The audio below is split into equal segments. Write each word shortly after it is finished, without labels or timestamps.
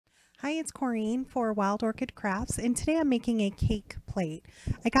Hi, it's Corrine for Wild Orchid Crafts, and today I'm making a cake plate.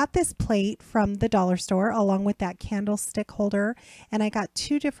 I got this plate from the dollar store along with that candlestick holder, and I got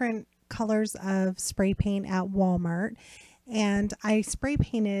two different colors of spray paint at Walmart, and I spray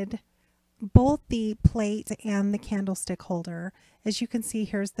painted both the plate and the candlestick holder. As you can see,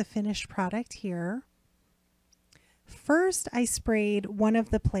 here's the finished product here. First, I sprayed one of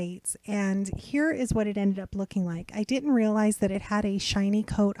the plates, and here is what it ended up looking like. I didn't realize that it had a shiny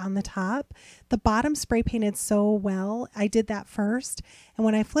coat on the top. The bottom spray painted so well. I did that first, and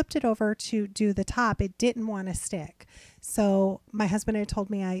when I flipped it over to do the top, it didn't want to stick. So my husband had told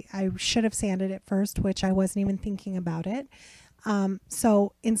me I should have sanded it first, which I wasn't even thinking about it.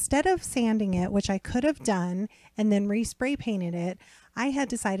 So instead of sanding it, which I could have done and then respray painted it, I had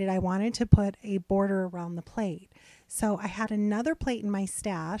decided I wanted to put a border around the plate. So I had another plate in my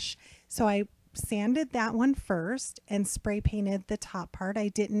stash, so I sanded that one first and spray painted the top part. I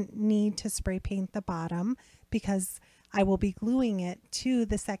didn't need to spray paint the bottom because I will be gluing it to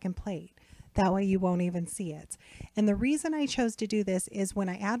the second plate. That way you won't even see it. And the reason I chose to do this is when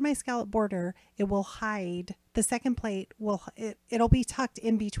I add my scallop border, it will hide, the second plate it'll be tucked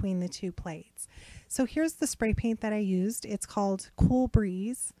in between the two plates. So here's the spray paint that I used. It's called Cool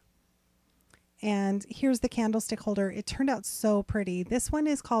Breeze. And here's the candlestick holder. It turned out so pretty. This one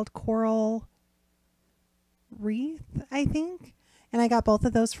is called Coral Wreath, I think. And I got both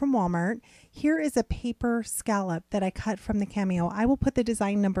of those from Walmart. Here is a paper scallop that I cut from the Cameo. I will put the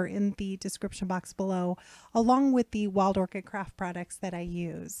design number in the description box below, along with the Wild Orchid craft products that I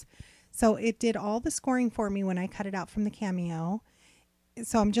use. So it did all the scoring for me when I cut it out from the Cameo.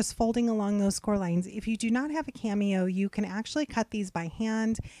 So I'm just folding along those score lines. If you do not have a Cameo, you can actually cut these by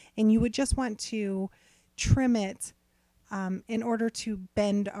hand, and you would just want to trim it in order to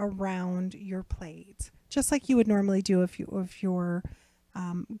bend around your plate. Just like you would normally do if you're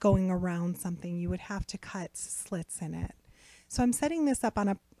going around something, you would have to cut slits in it. So I'm setting this up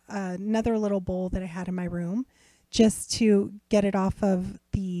on another little bowl that I had in my room just to get it off of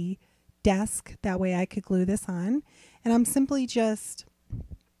the desk. That way I could glue this on. And I'm simply just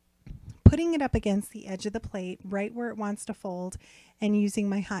putting it up against the edge of the plate right where it wants to fold and using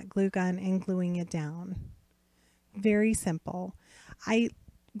my hot glue gun and gluing it down. Very simple. I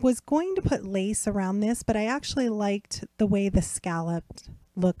was going to put lace around this, but I actually liked the way the scallop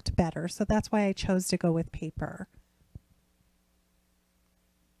looked better, so that's why I chose to go with paper.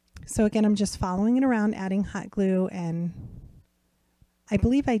 So again, I'm just following it around, adding hot glue, and I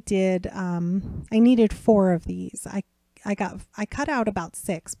believe I did, I needed 4 of these. I cut out about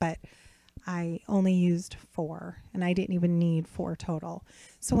 6, but I only used 4, and I didn't even need 4 total.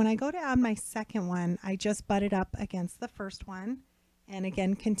 So when I go to add my second one, I just butt it up against the first one and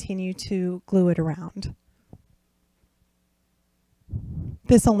again continue to glue it around.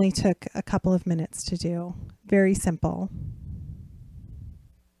 This only took a couple of minutes to do. Very simple.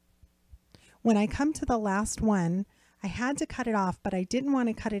 When I come to the last one, I had to cut it off, but I didn't want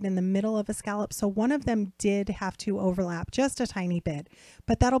to cut it in the middle of a scallop, so one of them did have to overlap just a tiny bit,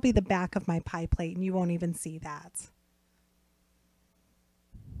 but that'll be the back of my pie plate and you won't even see that.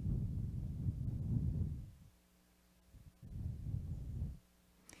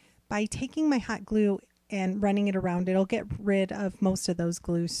 By taking my hot glue and running it around, it'll get rid of most of those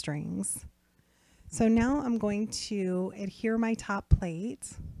glue strings. So now I'm going to adhere my top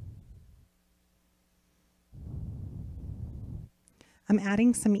plate. I'm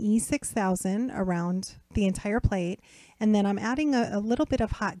adding some E6000 around the entire plate, and then I'm adding a little bit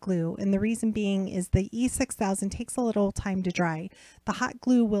of hot glue, and the reason being is the E6000 takes a little time to dry. The hot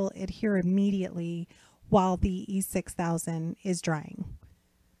glue will adhere immediately while the E6000 is drying.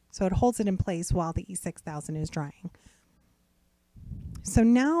 So it holds it in place while the E6000 is drying. So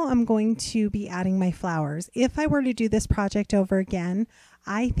now I'm going to be adding my flowers. If I were to do this project over again,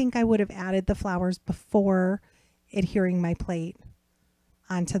 I think I would have added the flowers before adhering my plate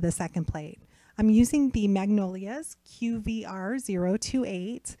onto the second plate. I'm using the Magnolias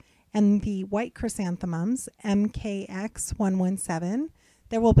QVR028 and the white Chrysanthemums MKX117.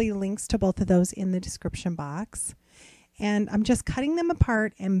 There will be links to both of those in the description box. And I'm just cutting them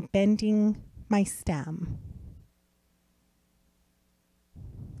apart and bending my stem.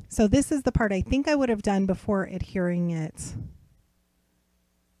 So this is the part I think I would have done before adhering it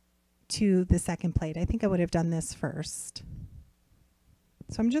to the second plate. I think I would have done this first.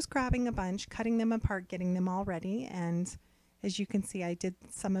 So I'm just grabbing a bunch, cutting them apart, getting them all ready, and as you can see, I did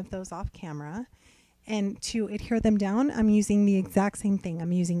some of those off camera. And to adhere them down, I'm using the exact same thing.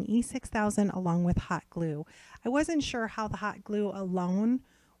 I'm using E6000 along with hot glue. I wasn't sure how the hot glue alone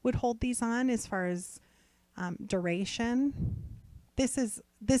would hold these on as far as duration, This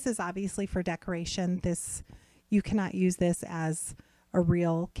is obviously for decoration. This, you cannot use this as a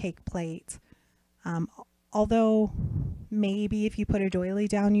real cake plate. Although maybe if you put a doily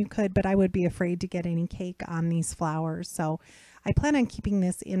down you could, but I would be afraid to get any cake on these flowers. So I plan on keeping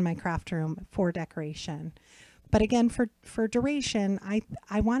this in my craft room for decoration. But again, for duration,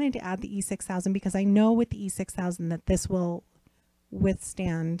 I wanted to add the E6000 because I know with the E6000 that this will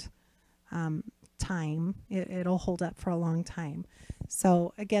withstand time. It'll hold up for a long time.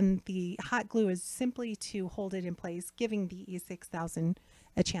 So again, the hot glue is simply to hold it in place, giving the E6000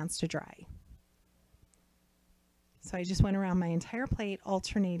 a chance to dry. So I just went around my entire plate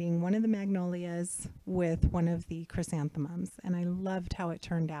alternating one of the Magnolias with one of the Chrysanthemums, and I loved how it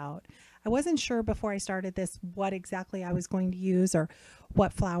turned out. I wasn't sure before I started this what exactly I was going to use or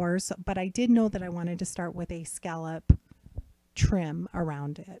what flowers, but I did know that I wanted to start with a scallop trim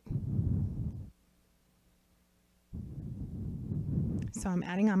around it. So I'm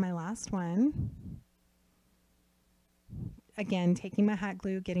adding on my last one. Again, taking my hot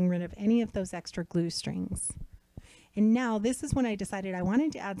glue, getting rid of any of those extra glue strings. And now this is when I decided I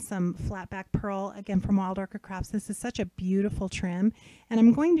wanted to add some flat back pearl, again from Wild Orchid Crafts. This is such a beautiful trim, and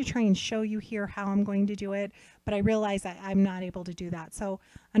I'm going to try and show you here how I'm going to do it, but I realize I'm not able to do that. So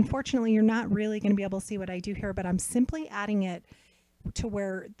unfortunately, you're not really going to be able to see what I do here, but I'm simply adding it to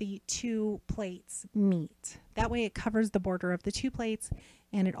where the two plates meet. That way it covers the border of the two plates,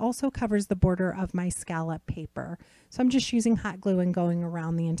 and it also covers the border of my scallop paper. So I'm just using hot glue and going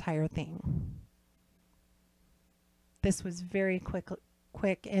around the entire thing. This was very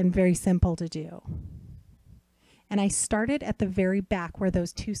quick and very simple to do. And I started at the very back where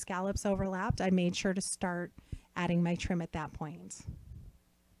those two scallops overlapped. I made sure to start adding my trim at that point.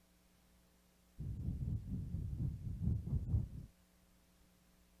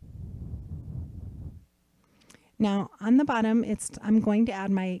 Now on the bottom, I'm going to add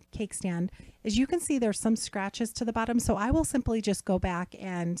my cake stand. As you can see, there's some scratches to the bottom, so I will simply just go back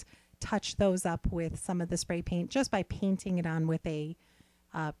and touch those up with some of the spray paint just by painting it on with a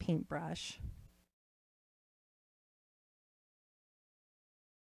paintbrush.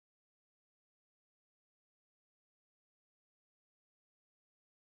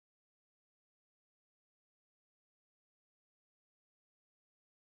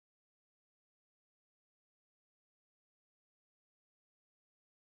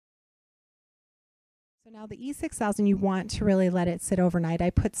 So now the E6000, you want to really let it sit overnight. I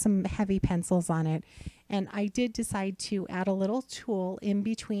put some heavy pencils on it, and I did decide to add a little tool in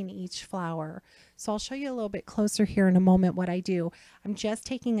between each flower. So I'll show you a little bit closer here in a moment what I do. I'm just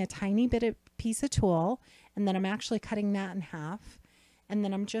taking a tiny piece of tulle, and then I'm actually cutting that in half, and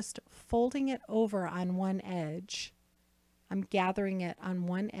then I'm just folding it over on one edge. I'm gathering it on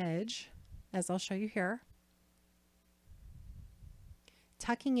one edge, as I'll show you here,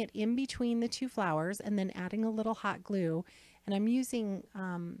 tucking it in between the two flowers, and then adding a little hot glue. And I'm using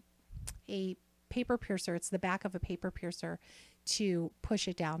a paper piercer, it's the back of a paper piercer, to push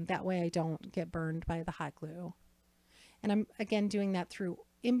it down. That way I don't get burned by the hot glue. And I'm again doing that through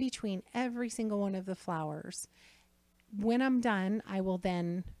in between every single one of the flowers. When I'm done, I will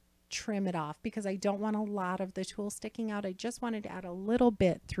then trim it off because I don't want a lot of the tulle sticking out. I just wanted to add a little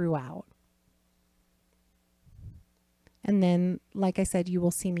bit throughout. And then, like I said, you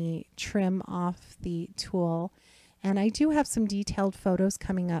will see me trim off the tulle. And I do have some detailed photos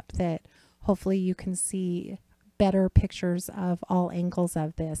coming up that hopefully you can see better pictures of all angles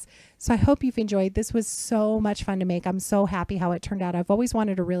of this. So I hope you've enjoyed. This was so much fun to make. I'm so happy how it turned out. I've always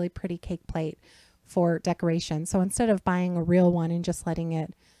wanted a really pretty cake plate for decoration. So instead of buying a real one and just letting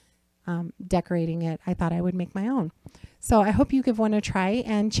it, decorating it, I thought I would make my own. So I hope you give one a try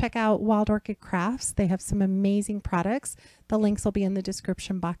and check out Wild Orchid Crafts. They have some amazing products. The links will be in the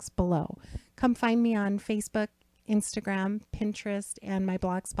description box below. Come find me on Facebook, Instagram, Pinterest, and my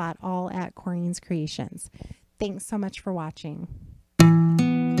blog spot, all at CorenesCreations. Thanks so much for watching.